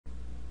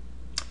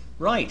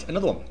Right,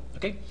 another one.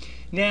 Okay.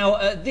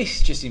 Now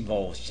this just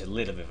involves just a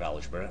little bit of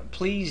algebra.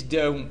 Please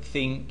don't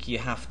think you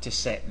have to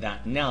set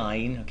that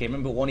 9. Okay,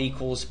 remember 1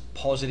 equals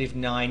positive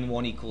 9,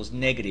 1 equals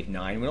negative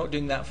 9. We're not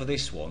doing that for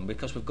this one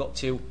because we've got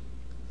to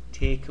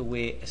take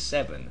away a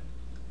 7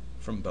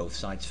 from both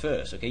sides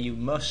first. Okay, you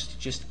must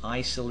just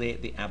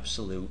isolate the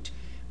absolute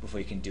before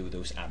you can do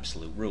those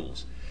absolute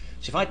rules.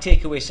 So if I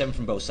take away 7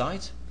 from both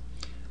sides,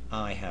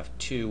 I have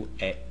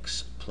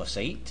 2x plus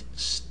 8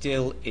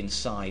 still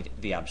inside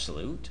the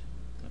absolute.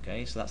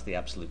 Okay, so that's the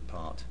absolute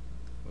part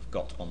we've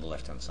got on the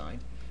left hand side,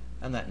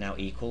 and that now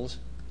equals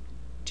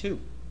 2.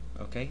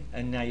 Okay,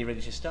 and now you're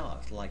ready to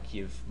start like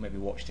you've maybe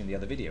watched in the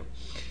other video.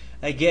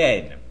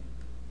 Again,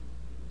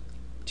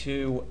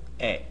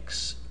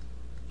 2x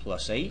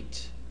plus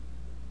 8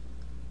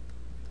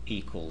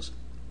 equals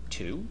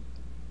 2.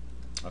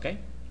 Okay,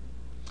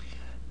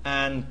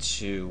 and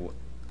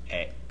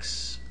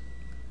 2x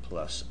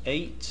plus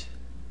 8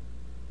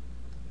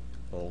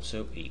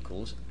 also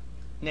equals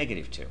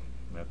negative 2.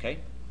 Okay,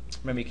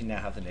 remember you can now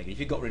have the negative.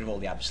 You've got rid of all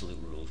the absolute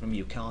rules. Remember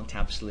you can't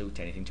absolute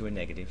anything to a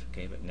negative.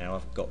 Okay, but now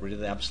I've got rid of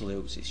the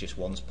absolutes. It's just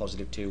one's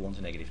positive 2, one's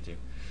a negative 2.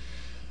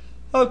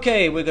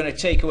 Okay, we're going to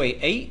take away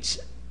 8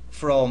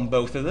 from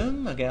both of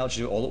them. Again, I'll just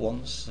do it all at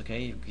once.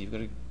 Okay,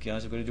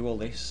 guys have got to do all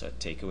this. So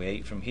take away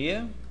 8 from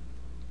here,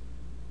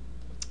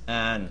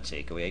 and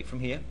take away 8 from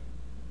here.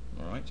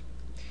 All right.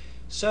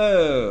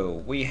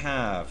 So we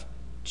have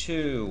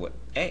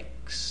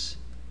 2x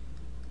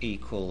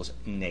equals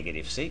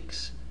negative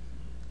 6.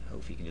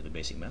 Hopefully you can do the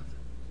basic math.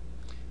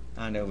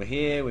 And over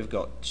here we've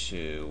got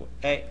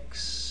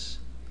 2x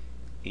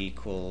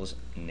equals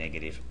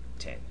negative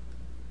 10.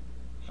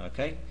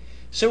 Okay,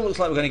 so it looks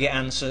like we're going to get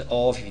answer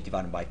of, if you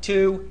divide them by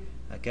 2,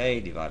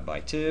 okay, divide by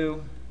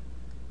 2,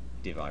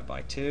 divide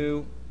by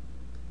 2,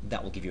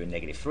 that will give you a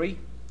negative 3.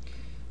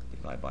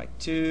 Divide by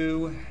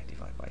 2,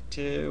 divide by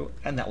 2,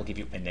 and that will give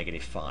you a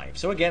negative 5.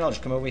 So again, I'll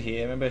just come over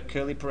here, remember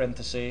curly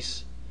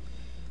parenthesis,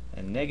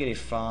 a negative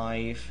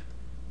 5,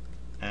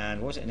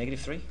 and what was it, a negative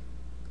 3?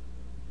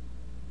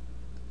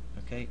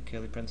 Okay,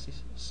 curly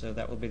parentheses. So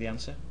that will be the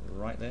answer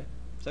right there.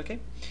 It's okay.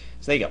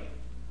 So there you go.